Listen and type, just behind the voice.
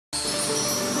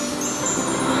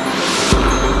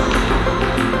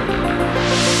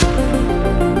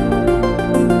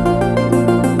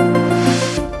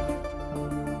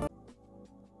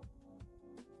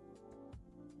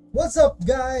What's up,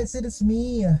 guys? It is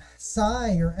me,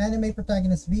 Sai, your anime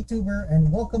protagonist VTuber,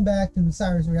 and welcome back to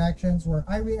Sai Roose Reactions, where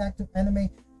I react to anime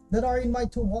that are in my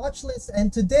to-watch list.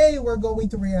 And today we're going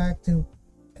to react to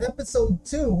episode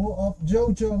 2 of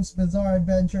Jojo's Bizarre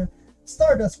Adventure,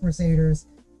 Stardust Crusaders,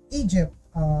 Egypt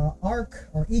arc,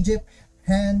 or Egypt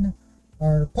Han,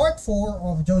 or part 4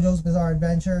 of Jojo's Bizarre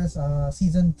Adventures,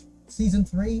 season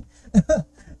 3.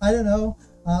 I don't know.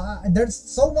 There's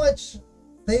so much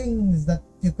things that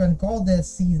you can call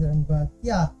this season, but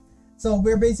yeah, so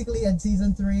we're basically at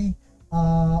season 3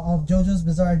 of Jojo's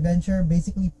Bizarre Adventure,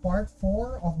 basically part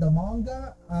 4 of the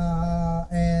manga,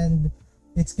 and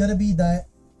it's gonna be the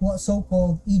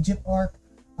so-called Egypt arc.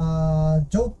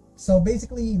 So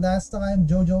basically last time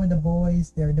Jojo and the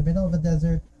boys, they're in the middle of a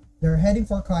desert, they're heading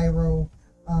for Cairo.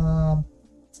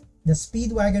 The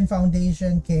Speedwagon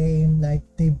Foundation came, like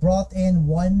they brought in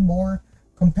one more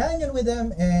companion with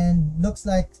them, and looks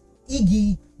like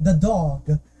Iggy the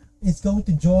dog is going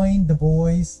to join the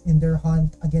boys in their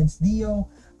hunt against Dio.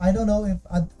 I don't know if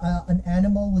an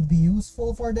animal would be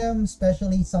useful for them,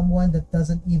 especially someone that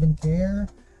doesn't even care.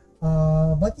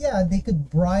 But yeah, they could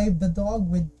bribe the dog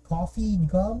with coffee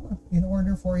gum in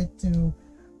order for it to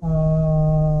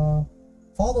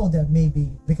follow them,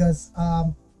 maybe, because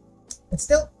it's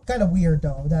still kind of weird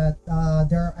though that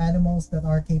there are animals that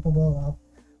are capable of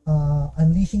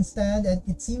unleashing stand, and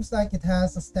it seems like it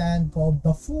has a stand called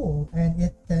the Fool, and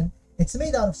it's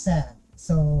made out of sand.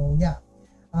 So yeah,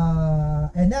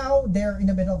 and now they're in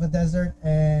the middle of a desert,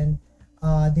 and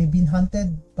they've been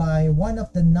hunted by one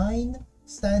of the 9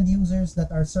 stand users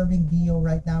that are serving Dio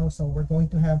right now. So we're going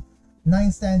to have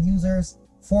 9 stand users,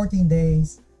 14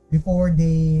 days before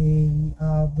they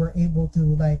were able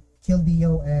to like kill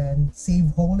Dio and save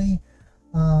Holy.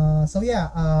 So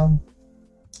yeah,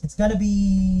 it's gonna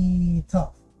be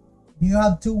tough. You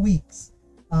have 2 weeks,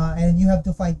 and you have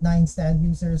to fight 9 stand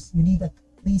users. You need at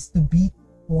least to beat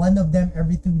one of them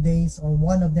every 2 days, or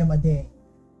one of them a day.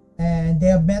 And they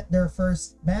have met their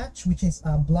first match, which is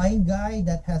a blind guy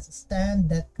that has a stand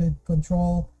that could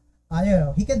control, I don't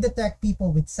know, he can detect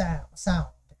people with sound,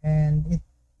 and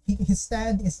his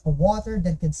stand is a water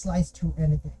that can slice through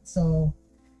anything. So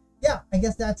yeah, I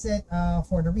guess that's it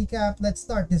for the recap. Let's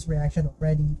start this reaction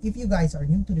already. If you guys are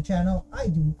new to the channel, I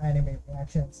do anime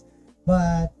reactions,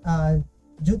 but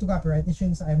due to copyright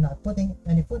issues, I'm not putting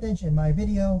any footage in my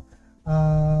video.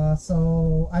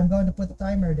 So I'm going to put a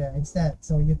timer there instead,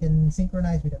 so you can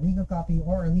synchronize with a legal copy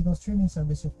or a legal streaming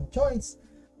service of your choice.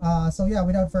 So yeah,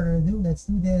 without further ado, let's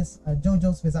do this.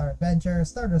 Jojo's Bizarre Adventure,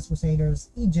 Stardust Crusaders,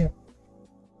 Egypt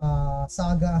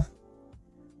saga.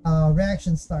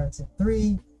 Reaction starts in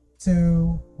 3,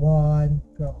 2, 1,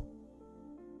 go.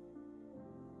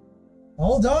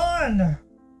 Hold on!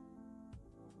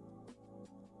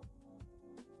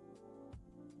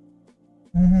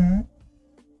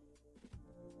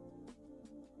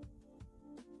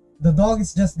 The dog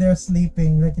is just there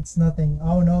sleeping like it's nothing.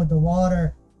 Oh no, the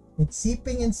water. It's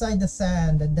seeping inside the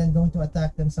sand and then going to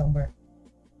attack them somewhere.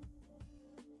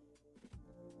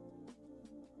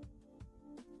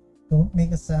 Don't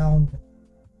make a sound.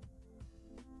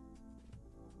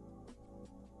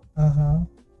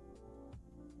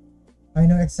 I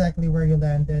know exactly where you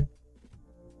landed.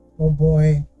 Oh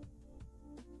boy.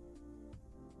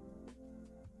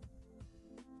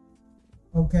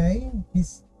 Okay,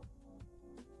 he's...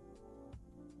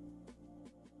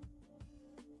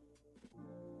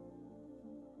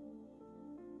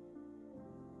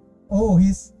 Oh,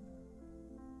 he's...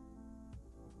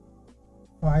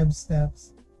 5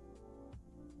 steps.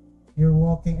 You're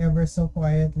walking ever so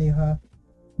quietly, huh?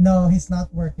 No, he's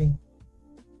not working.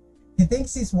 He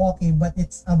thinks he's walking, but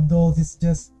it's Abdul. He's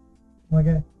just...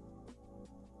 Okay.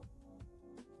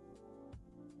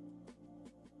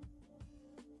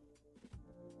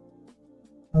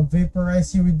 I'll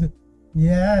vaporize you with the...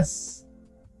 Yes!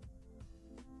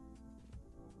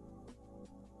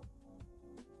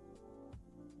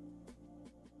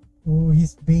 Oh,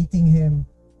 he's baiting him.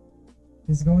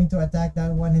 He's going to attack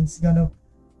that one, and he's gonna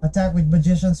attack with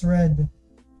Magician's Red.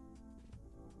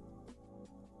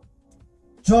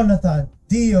 Jonathan,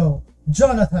 Dio,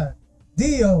 Jonathan,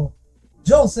 Dio,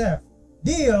 Joseph,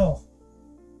 Dio,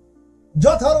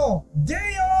 Jotaro,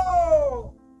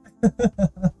 Dio!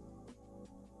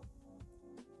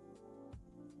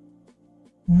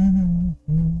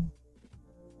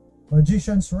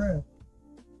 Magician's Red.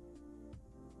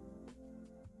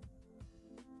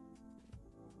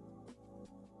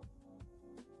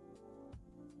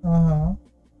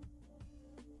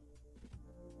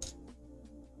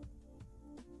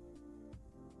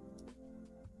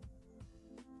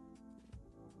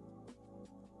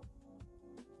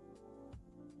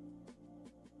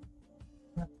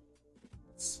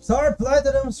 Star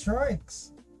Platinum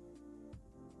strikes.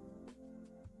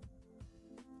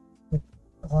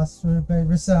 Oscar by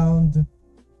resound.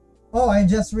 Oh, I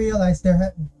just realized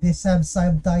this have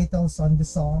subtitles on the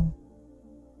song.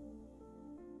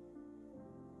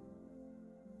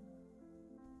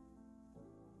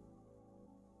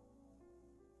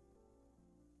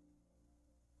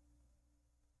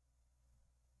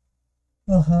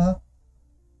 Uh-huh.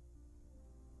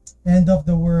 End of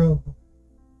the world.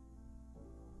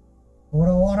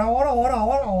 Wara wara wara wara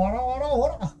wara wara wara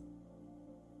wara.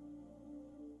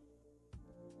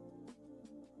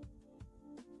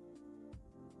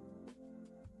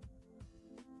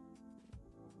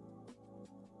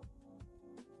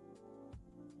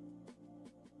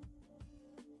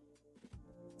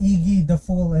 Iggy the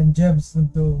Fool and Jebs the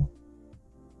Two.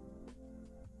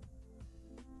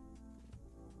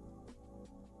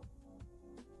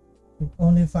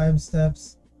 Only 5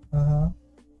 steps. Uh-huh.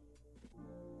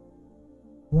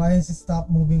 Why is it stop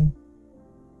moving?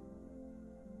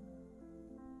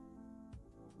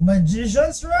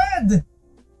 Magician's Red!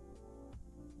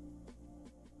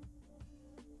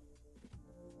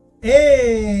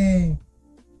 Hey!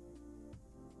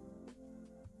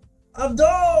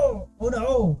 Abdul! Oh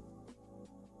no!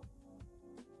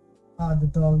 Ah, the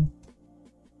dog.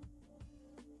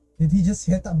 Did he just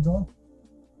hit Abdul?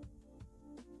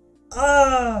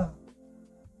 Ah!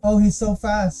 Oh, he's so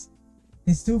fast.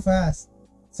 He's too fast.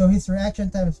 So his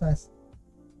reaction time is fast.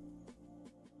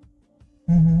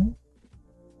 Mm-hmm.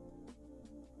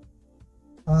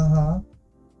 Uh-huh.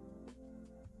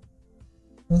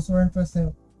 Those weren't for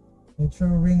sale. They threw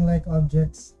ring-like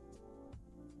objects.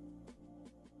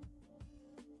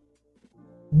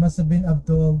 It must have been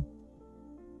Abdul.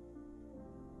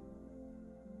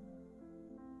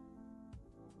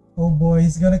 Oh boy,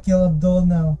 he's gonna kill Abdul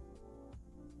now.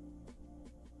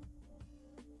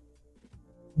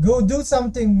 Go do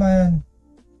something, man.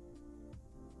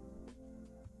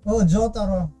 Oh,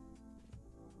 Jotaro.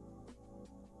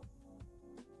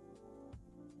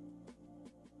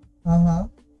 Uh-huh.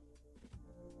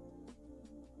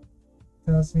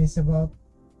 Tells me it's about.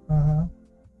 Uh-huh.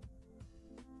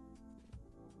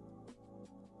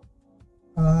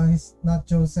 He's not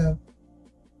Joseph.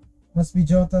 Must be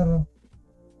Jotaro.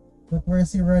 But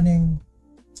where's he running?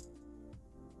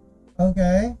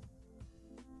 Okay.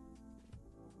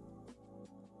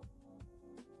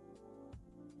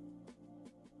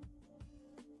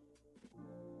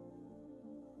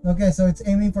 Okay, so it's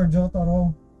aiming for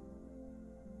Jotaro.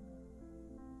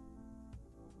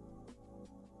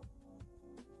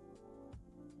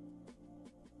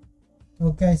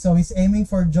 Okay, so he's aiming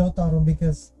for Jotaro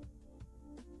because...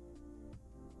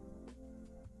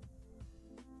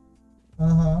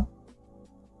 Uh-huh.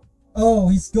 Oh,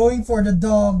 he's going for the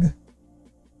dog.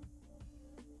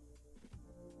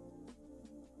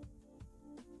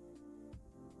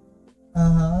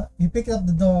 Uh-huh. He picked up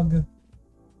the dog.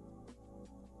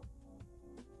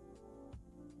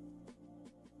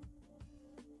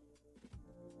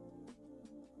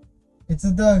 It's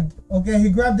a dog. Okay, he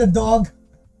grabbed the dog.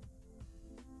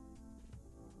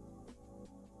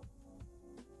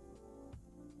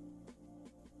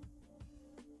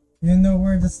 You know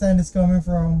where the stand is coming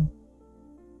from.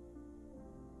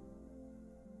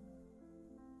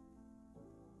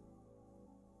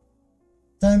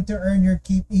 Time to earn your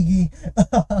keep, Iggy.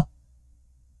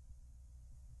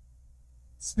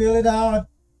 Spill it out.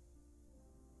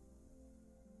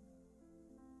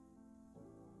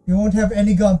 You won't have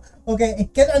any gum. Okay, I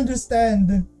can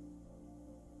understand.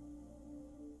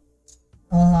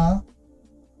 Uh-huh.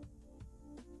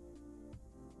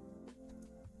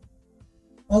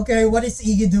 Okay, what is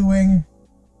Iggy doing?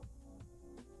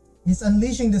 He's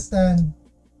unleashing the stand.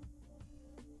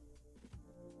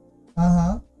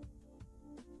 Uh-huh.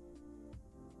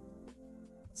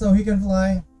 So he can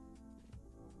fly.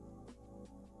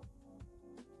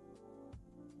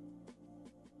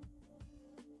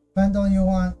 Depend on you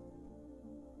want.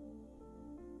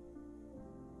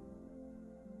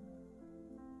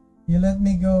 You let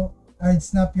me go, I'd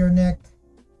snap your neck.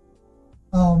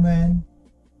 Oh man.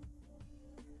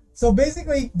 So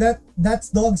basically that's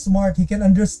dog smart. He can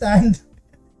understand.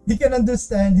 He can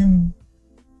understand him.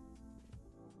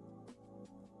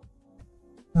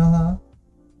 Uh-huh.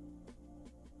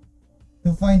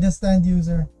 To find the stand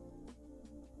user.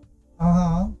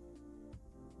 Uh-huh.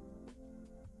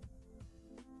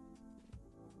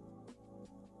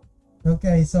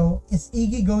 Okay, so is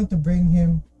Iggy going to bring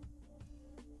him?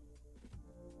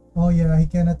 Oh yeah, he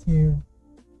cannot hear.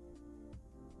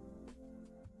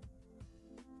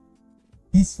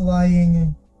 He's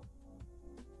flying.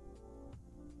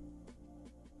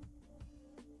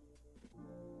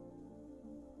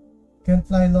 Can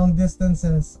fly long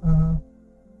distances. Uh-huh.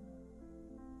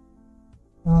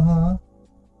 Uh-huh.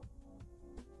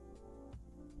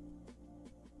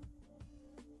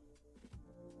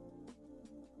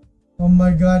 Oh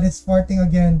my god, it's farting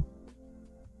again.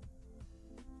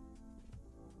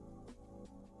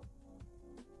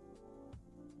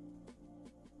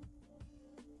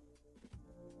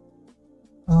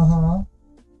 Uh-huh.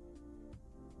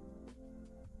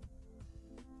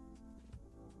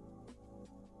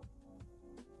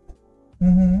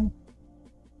 Mm-hmm.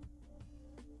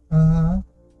 Uh-huh.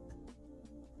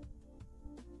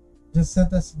 Just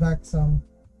set us back some.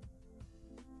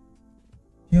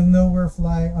 He'll know we're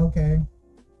flying. Okay.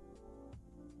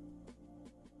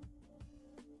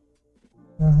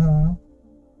 Uh-huh.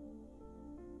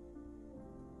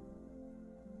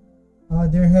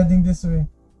 They're heading this way.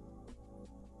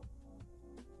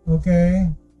 Okay.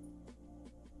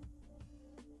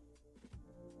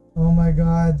 Oh my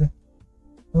god.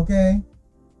 Okay.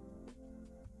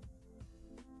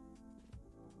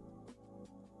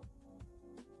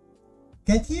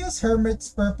 Can't he use Hermit's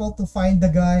Purple to find the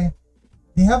guy?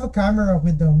 They have a camera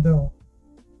with them though.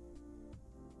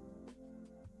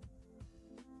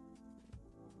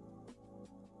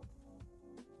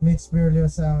 Makes barely a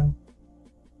sound.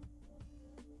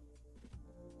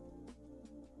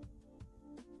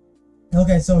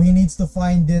 Okay, so he needs to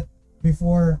find it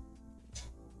before.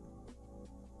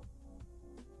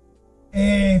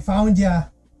 Hey, found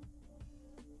ya.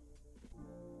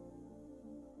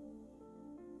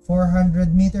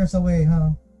 400 meters away, huh?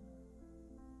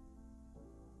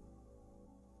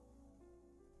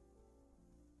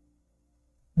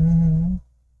 Mm-hmm.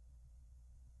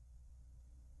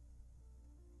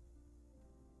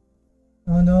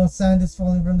 Oh no, sand is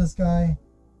falling from the sky.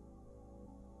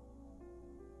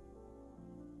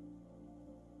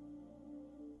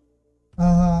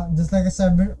 Just like a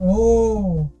cyber.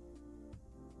 Oh,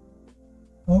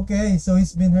 okay, so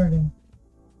he's been hurting.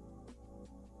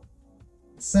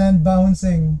 Sand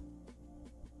bouncing.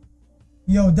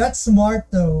 Yo, that's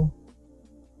smart though.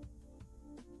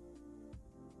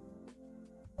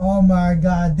 Oh my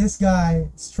god, this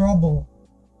guy is trouble.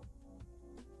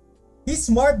 He's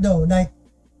smart though. Like,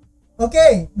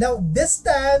 okay, now this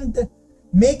stand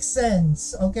makes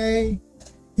sense. Okay,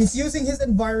 he's using his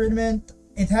environment.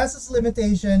 It has its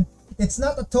limitation. It's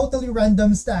not a totally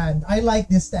random stand. I like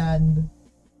this stand.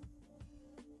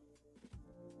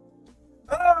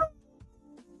 Ah!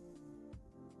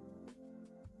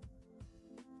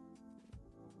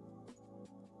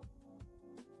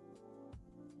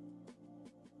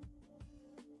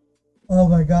 Oh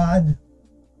my god.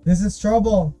 This is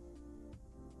trouble.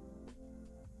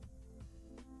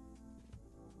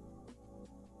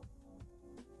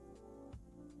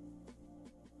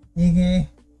 Iggy.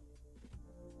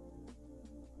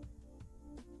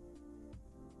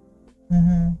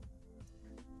 Mm-hmm.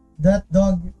 That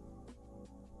dog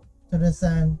to the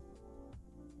sand.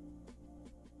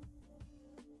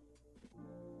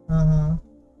 Uh-huh.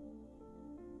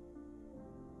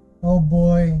 Oh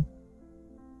boy.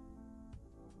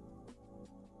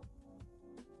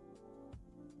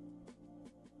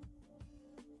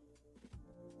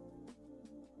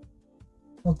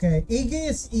 Okay, Iggy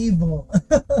is evil.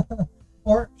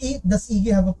 Or does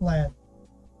Iggy have a plan?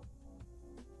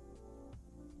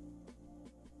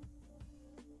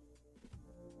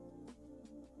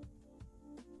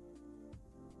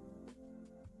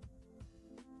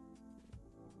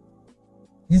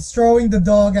 He's throwing the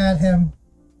dog at him.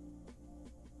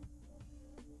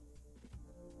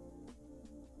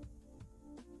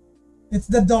 It's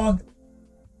the dog.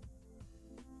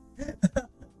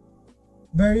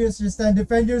 Various, you stand.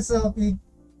 Defend yourself, Iggy.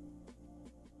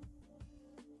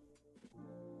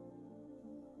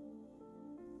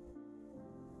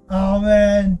 Oh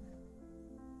man.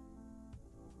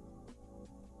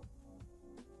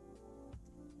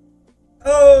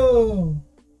 Oh!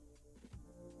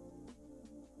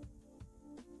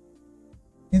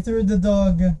 He threw the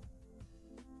dog.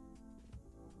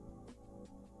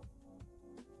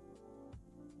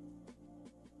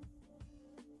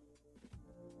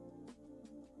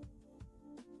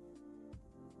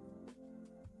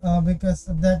 Because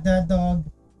of that dog.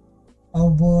 Oh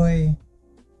boy.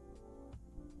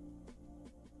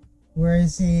 Where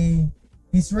is he?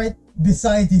 He's right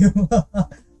beside you.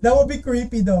 That would be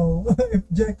creepy though.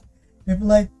 if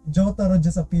like Jotaro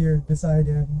just appeared beside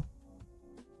him.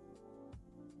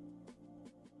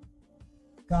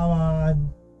 Come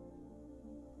on.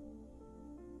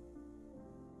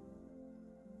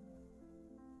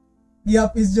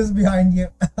 Yup, he's just behind you.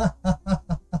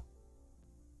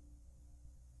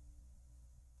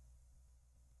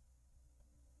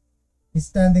 He's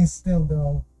standing still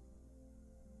though.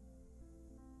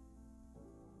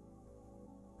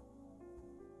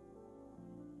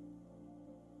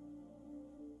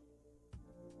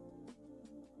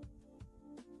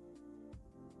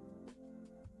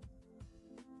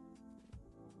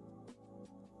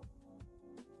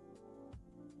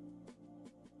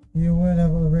 You would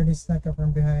have already snuck up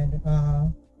from behind. Uh-huh.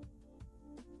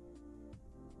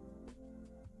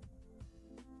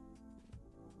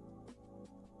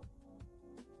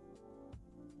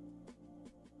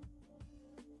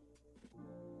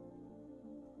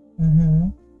 Mm-hmm.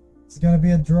 It's gonna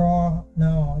be a draw.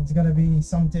 No, it's gonna be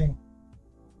something.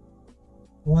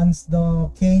 Once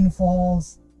the cane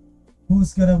falls,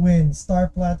 who's gonna win? Star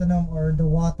Platinum or the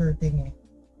water thingy?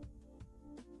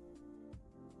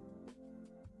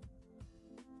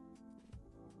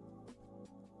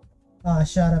 Ah,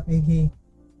 shut up, Iggy.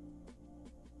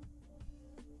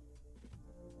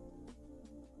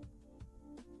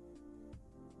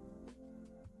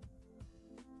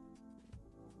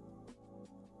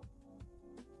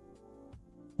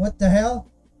 What the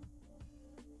hell?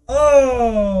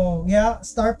 Oh, yeah,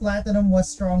 Star Platinum was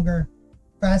stronger,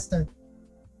 faster.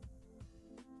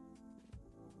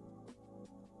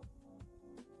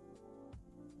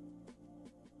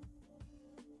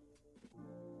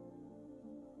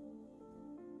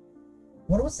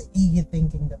 What was Iggy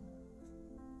thinking though?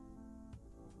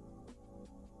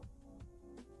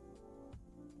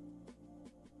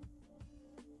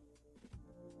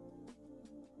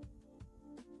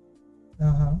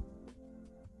 Uh-huh.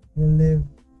 You live.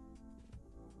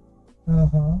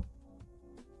 Uh-huh.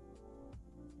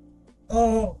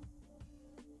 Oh,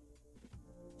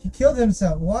 he killed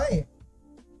himself. Why?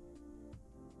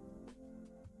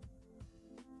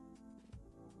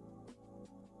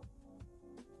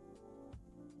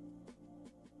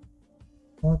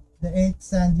 Well, the 8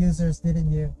 sand users,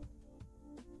 didn't you?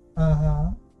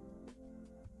 Uh-huh.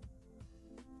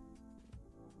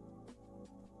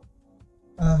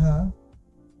 Uh-huh.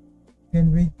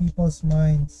 Can read people's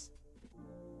minds.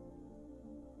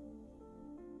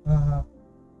 Uh-huh.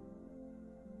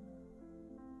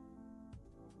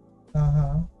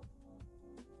 Uh-huh.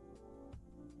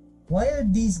 Why are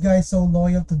these guys so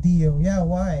loyal to Dio? Yeah,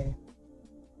 why?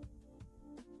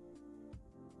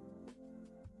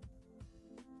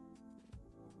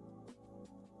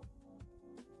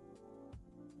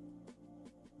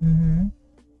 Mm-hmm.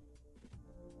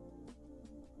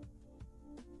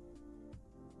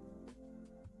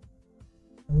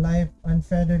 Life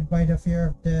unfettered by the fear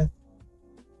of death.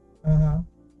 Uh-huh.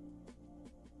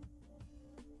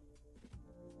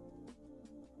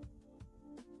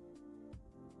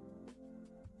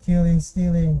 Killing,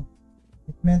 stealing.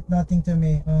 It meant nothing to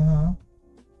me. Uh-huh.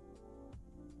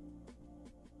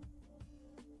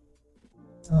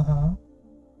 Uh-huh.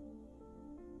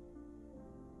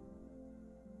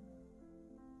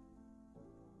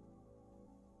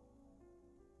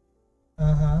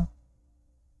 Uh-huh.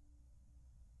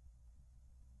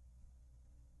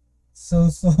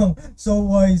 So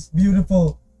wise,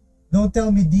 beautiful. Don't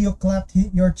tell me Dio clapped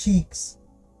your cheeks.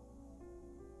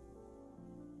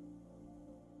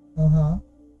 Uh-huh.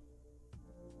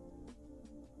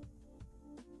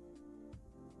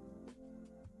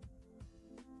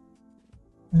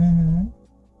 Mm-hmm.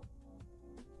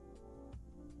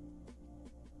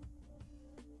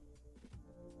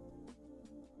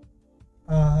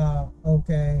 Uh-huh.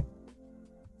 Okay.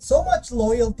 So much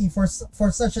loyalty for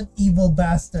such an evil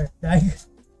bastard. Like,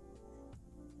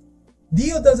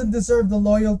 Dio doesn't deserve the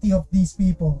loyalty of these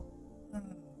people.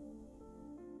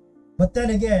 But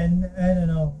then again, I don't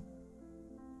know.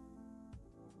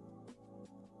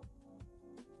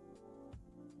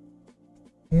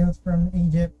 Hails from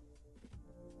Egypt.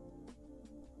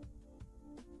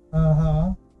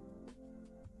 Uh-huh.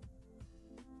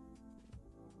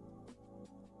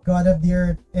 God of the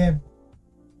Earth, Eb.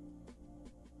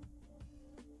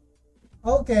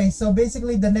 Okay, so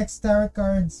basically the next tarot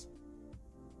cards.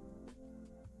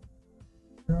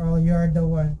 Oh, you're the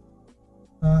one.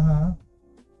 Uh-huh.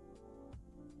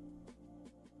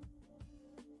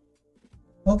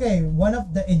 Okay, one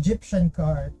of the Egyptian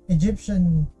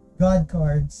god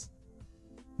cards.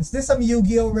 Is this some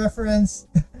Yu-Gi-Oh reference?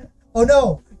 Oh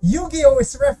no, Yu-Gi-Oh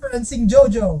is referencing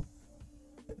Jojo.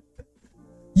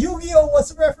 Yu-Gi-Oh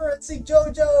was referencing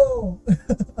Jojo.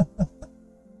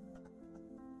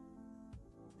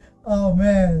 Oh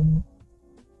man.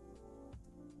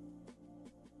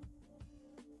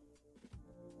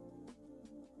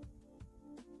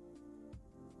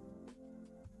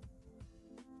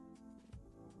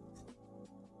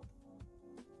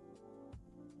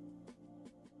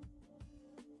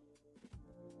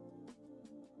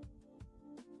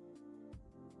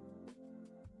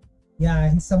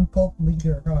 Yeah, he's some cult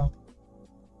leader, huh?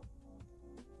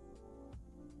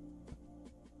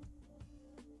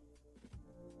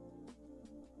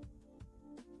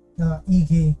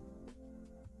 Iggy.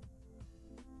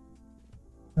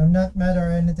 I'm not mad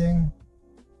or anything.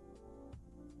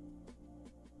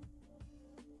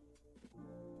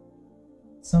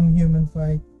 Some human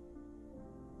fight.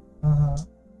 Uh-huh.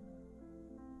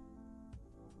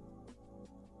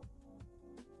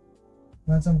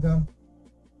 Want some gum?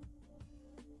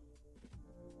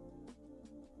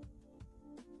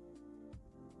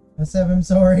 I'm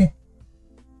sorry.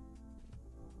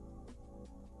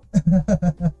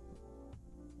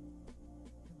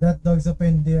 That dog's a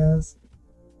pain in the ass.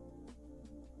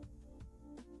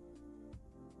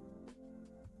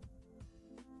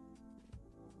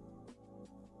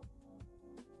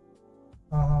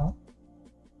 Uh-huh.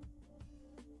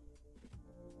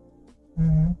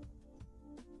 Mm-hmm.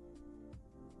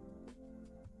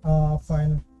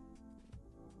 Fine.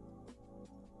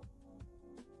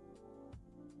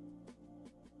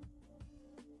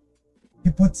 He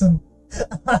put some...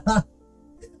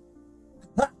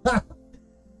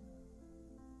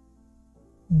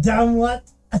 Damn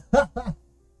what?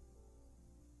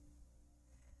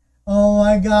 Oh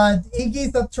my god,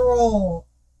 Iggy's a troll.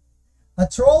 A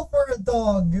troll for a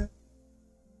dog.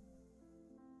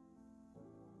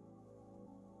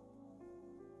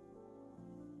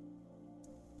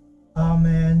 Oh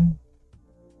man.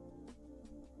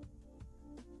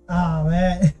 Oh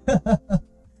man.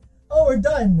 Oh, we're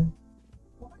done.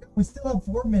 Oh my god, we still have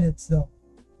 4 minutes though.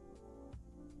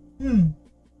 Hmm.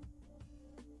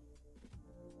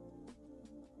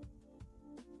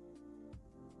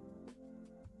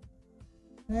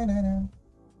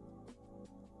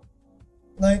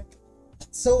 Like,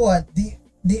 so what?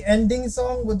 The ending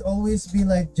song would always be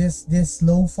like just this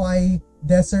lo-fi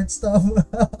desert stuff.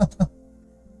 I'm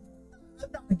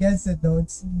not against it though.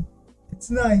 It's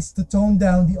nice to tone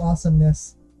down the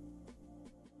awesomeness.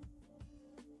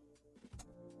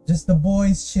 Just the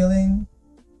boys chilling.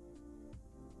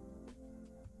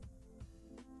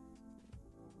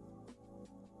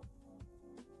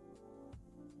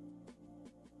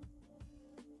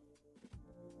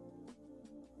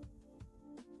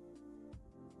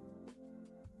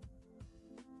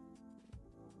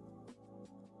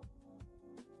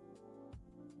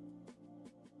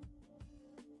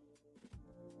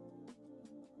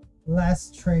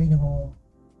 Last train home.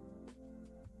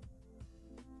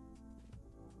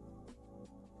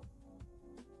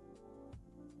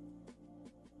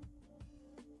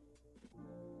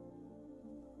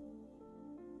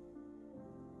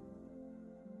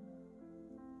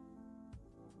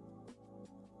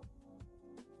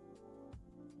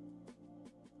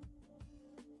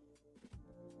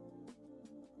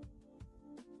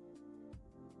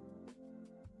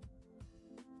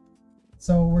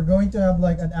 So we're going to have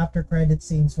like an after credit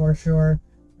scenes for sure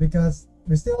because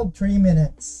we still have 3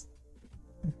 minutes.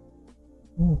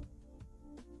 Ooh.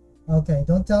 Okay,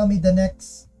 don't tell me the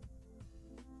next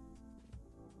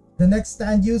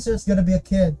stand user is gonna be a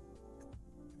kid.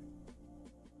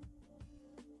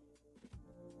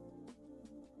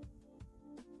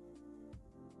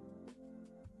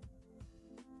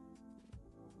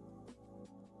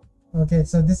 Okay,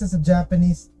 so this is a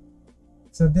Japanese.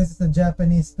 So this is a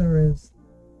Japanese tourist.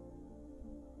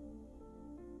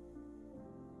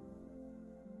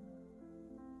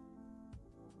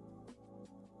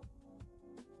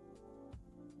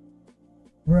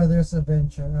 Brothers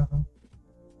Adventure. Uh-huh.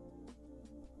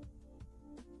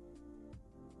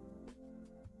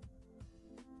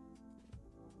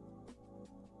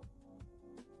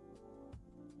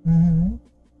 Mm-hmm.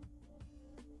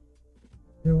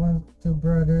 There want two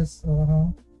brothers. Uh-huh.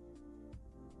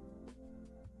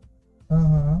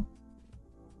 Uh-huh.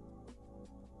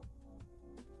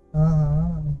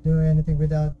 Uh-huh. Do anything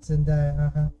without Zendaya.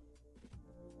 Uh-huh.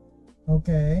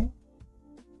 Okay.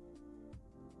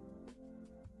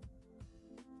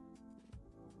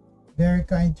 Very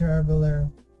kind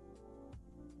traveler.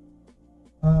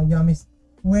 Yummy.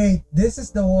 Wait, this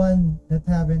is the one that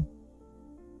happened.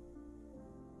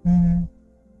 Mm-hmm.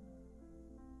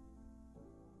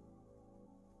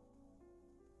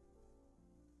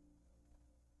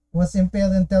 Was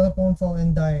impaled in telephone pole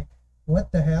and died.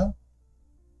 What the hell?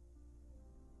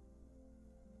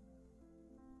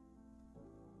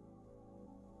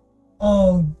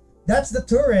 Oh, that's the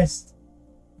tourist.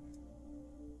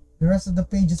 The rest of the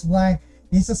page is blank.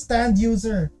 He's a stand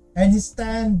user, and his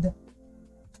stand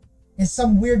is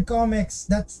some weird comics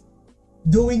that's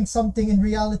doing something in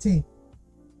reality.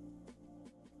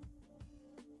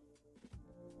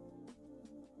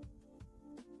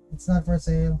 It's not for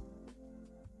sale.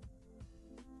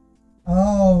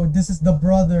 this is the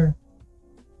brother.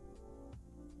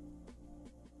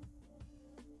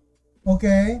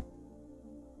 Okay.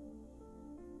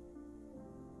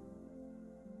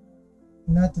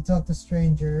 Not to talk to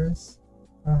strangers.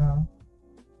 Uh-huh.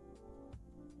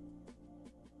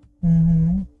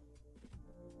 Mm-hmm.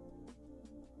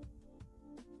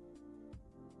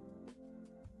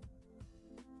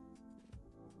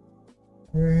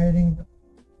 We're heading.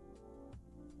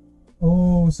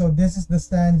 Oh, so this is the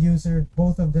stand user.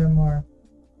 Both of them are.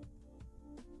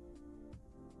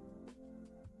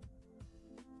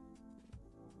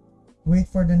 Wait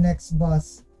for the next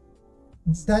bus.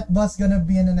 Is that bus gonna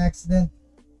be in an accident?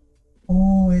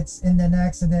 Oh, it's in an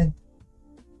accident.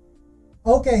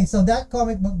 Okay, so that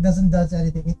comic book doesn't does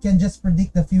anything. It can just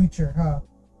predict the future, huh?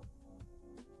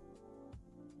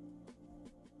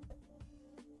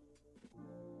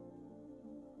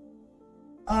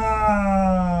 Ah.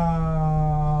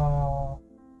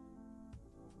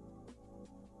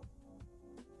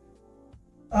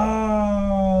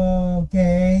 Oh,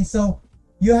 okay. So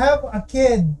you have a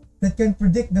kid that can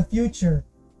predict the future.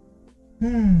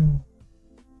 Hmm.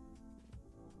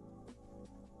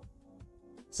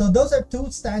 So those are two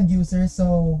stand users.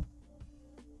 So,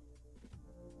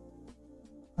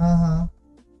 uh-huh.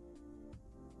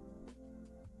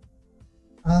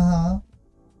 Uh-huh.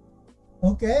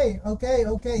 Okay, okay,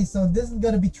 okay. So this is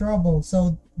gonna be trouble.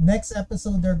 So next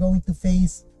episode they're going to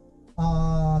face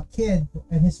kid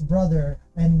and his brother,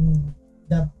 and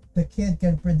the kid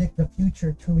can predict the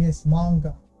future through his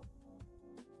manga.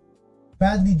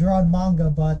 Badly drawn manga,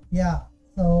 but yeah.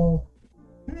 So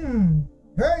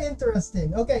very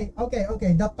interesting. Okay, okay,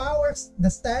 okay. The powers, the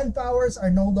stand powers are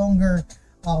no longer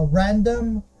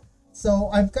random. So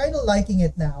I'm kind of liking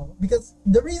it now, because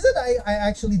the reason I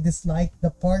actually dislike the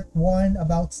part one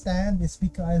about stand is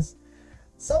because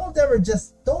some of them are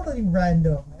just totally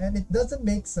random and it doesn't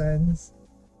make sense.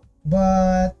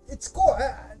 But it's cool.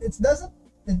 It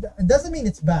doesn't mean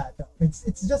it's bad.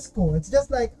 It's just cool. It's just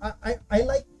like I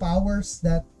like powers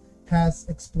that has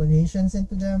explanations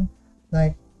into them,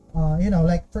 like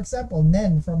like for example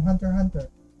Nen from Hunter x Hunter,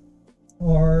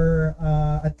 or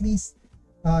at least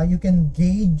you can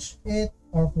gauge it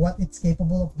of what it's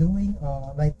capable of doing.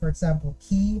 Like for example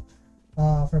Ki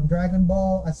from Dragon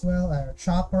Ball, as well,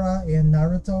 Chakra in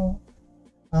Naruto.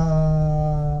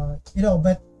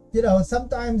 But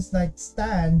sometimes like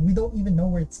stand, we don't even know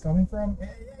where it's coming from.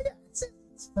 Yeah,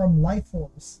 it's from life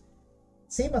force.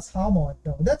 Same as Hamon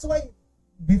though. That's why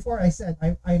before I said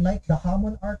I like the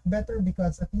Hamon arc better,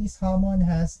 because at least Hamon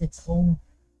has its own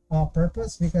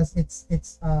purpose, because it's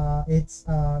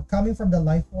coming from the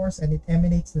life force and it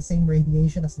emanates the same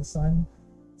radiation as the sun.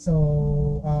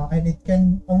 So and it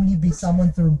can only be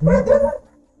summoned through breathing.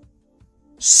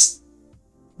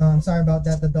 Sorry about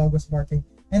that, the dog was barking.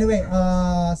 Anyway,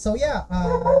 so yeah,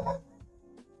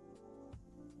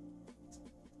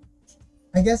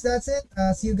 I guess that's it.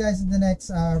 See you guys in the next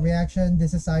reaction.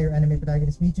 This is your anime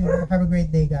protagonist Vtuber. Have a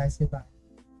great day, guys. Goodbye.